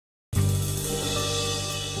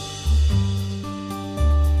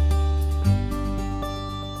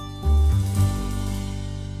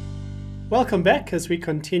Welcome back as we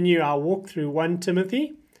continue our walk through 1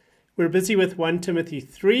 Timothy. We're busy with 1 Timothy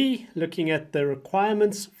 3, looking at the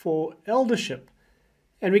requirements for eldership.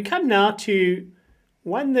 And we come now to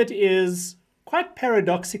one that is quite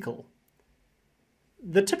paradoxical.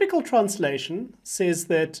 The typical translation says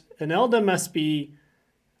that an elder must be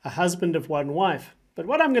a husband of one wife. But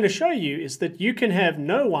what I'm going to show you is that you can have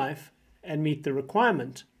no wife and meet the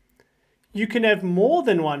requirement. You can have more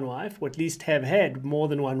than one wife, or at least have had more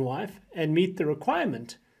than one wife, and meet the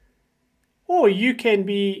requirement. Or you can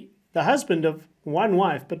be the husband of one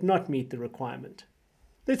wife, but not meet the requirement.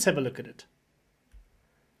 Let's have a look at it.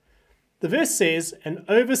 The verse says, an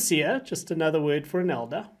overseer, just another word for an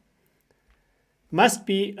elder, must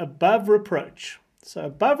be above reproach. So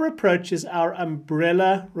above reproach is our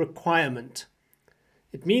umbrella requirement.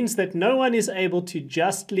 It means that no one is able to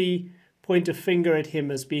justly point a finger at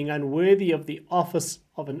him as being unworthy of the office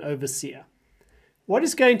of an overseer. What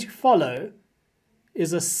is going to follow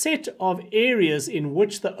is a set of areas in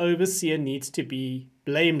which the overseer needs to be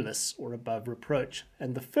blameless or above reproach.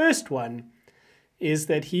 And the first one is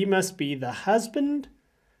that he must be the husband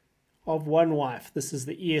of one wife. This is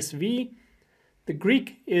the ESV. The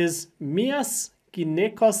Greek is mias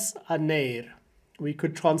gynekos aneir. We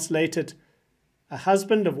could translate it a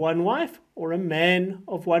husband of one wife or a man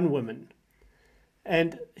of one woman.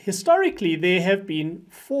 And historically, there have been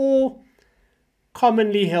 4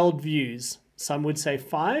 commonly held views. Some would say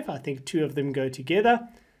 5. I think 2 of them go together.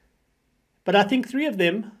 But I think 3 of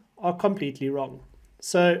them are completely wrong.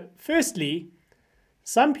 So firstly,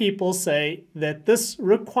 some people say that this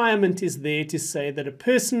requirement is there to say that a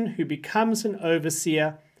person who becomes an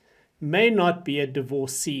overseer may not be a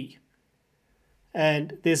divorcee.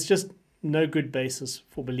 And there's just no good basis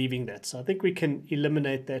for believing that. So I think we can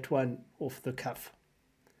eliminate that one off the cuff.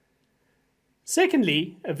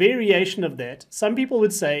 Secondly, a variation of that, some people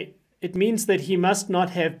would say it means that he must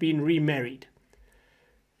not have been remarried.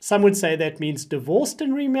 Some would say that means divorced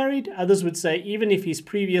and remarried. Others would say even if his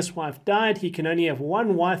previous wife died, he can only have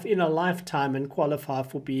one wife in a lifetime and qualify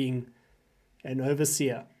for being an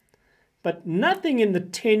overseer. But nothing in the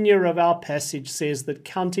tenure of our passage says that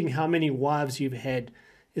counting how many wives you've had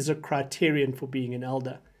is a criterion for being an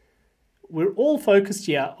elder. We're all focused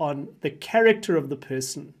here on the character of the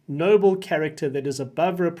person, noble character that is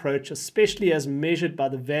above reproach, especially as measured by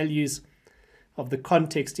the values of the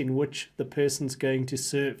context in which the person's going to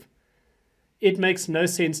serve. It makes no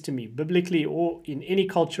sense to me, biblically or in any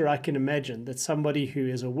culture I can imagine, that somebody who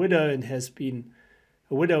is a widow and has been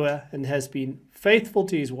a widower and has been faithful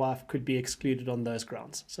to his wife could be excluded on those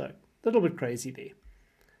grounds. So a little bit crazy there.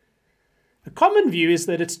 A common view is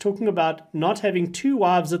that it's talking about not having 2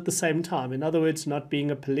 wives at the same time. In other words, not being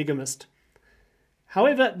a polygamist.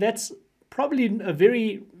 However, that's probably a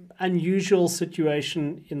very unusual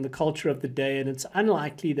situation in the culture of the day, and it's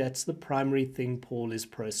unlikely that's the primary thing Paul is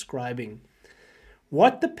prescribing.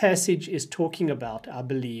 What the passage is talking about, I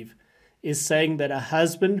believe, is saying that a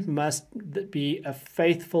husband must be a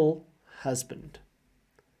faithful husband.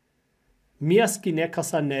 Mias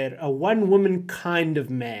gynekos aneir, a one-woman kind of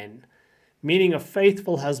man, meaning a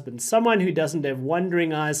faithful husband, someone who doesn't have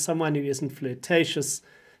wandering eyes, someone who isn't flirtatious,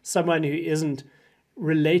 someone who isn't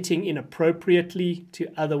relating inappropriately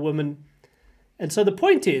to other women. And so the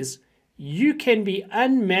point is, you can be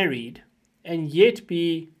unmarried and yet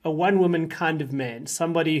be a one-woman kind of man,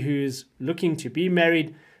 somebody who's looking to be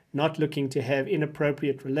married, not looking to have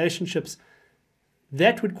inappropriate relationships.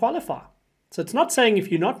 That would qualify. So it's not saying if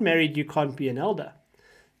you're not married, you can't be an elder.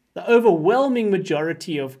 The overwhelming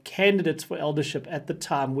majority of candidates for eldership at the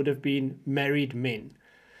time would have been married men.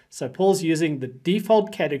 So Paul's using the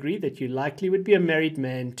default category that you likely would be a married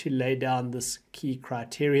man to lay down this key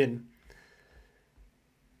criterion.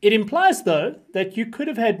 It implies, though, that you could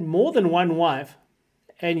have had more than one wife,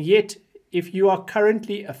 and yet if you are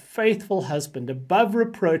currently a faithful husband, above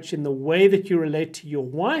reproach in the way that you relate to your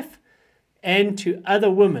wife and to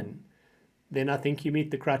other women, then I think you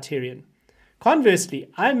meet the criterion. Conversely,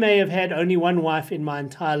 I may have had only one wife in my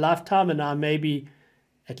entire lifetime and I may be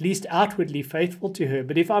at least outwardly faithful to her.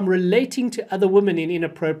 But if I'm relating to other women in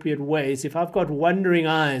inappropriate ways, if I've got wandering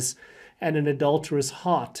eyes and an adulterous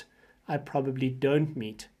heart, I probably don't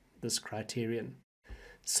meet this criterion.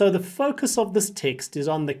 So the focus of this text is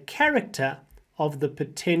on the character of the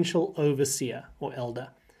potential overseer or elder.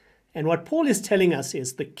 And what Paul is telling us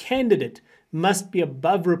is the candidate must be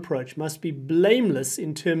above reproach, must be blameless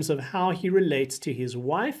in terms of how he relates to his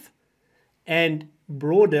wife and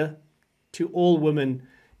broader to all women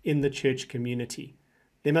in the church community.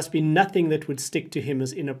 There must be nothing that would stick to him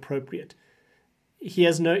as inappropriate. He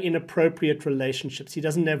has no inappropriate relationships. He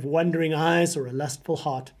doesn't have wandering eyes or a lustful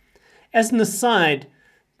heart. As an aside,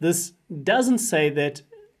 this doesn't say that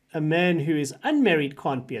a man who is unmarried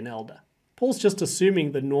can't be an elder. Paul's just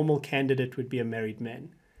assuming the normal candidate would be a married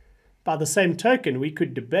man. By the same token, we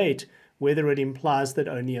could debate whether it implies that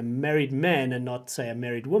only a married man and not, say, a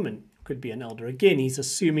married woman could be an elder. Again, he's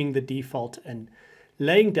assuming the default and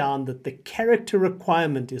laying down that the character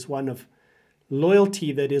requirement is one of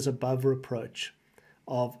loyalty that is above reproach,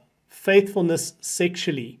 of faithfulness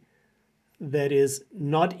sexually that is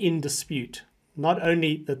not in dispute. Not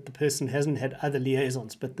only that the person hasn't had other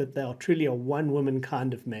liaisons, but that they are truly a one-woman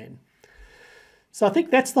kind of man. So I think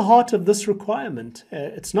that's the heart of this requirement.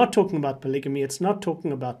 It's not talking about polygamy. It's not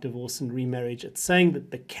talking about divorce and remarriage. It's saying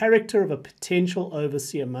that the character of a potential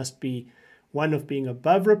overseer must be one of being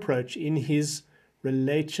above reproach in his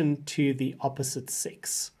relation to the opposite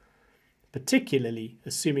sex, particularly,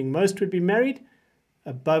 assuming most would be married,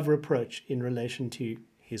 above reproach in relation to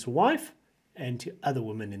his wife and to other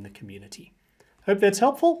women in the community. Hope that's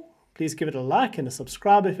helpful. Please give it a like and a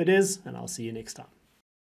subscribe if it is, and I'll see you next time.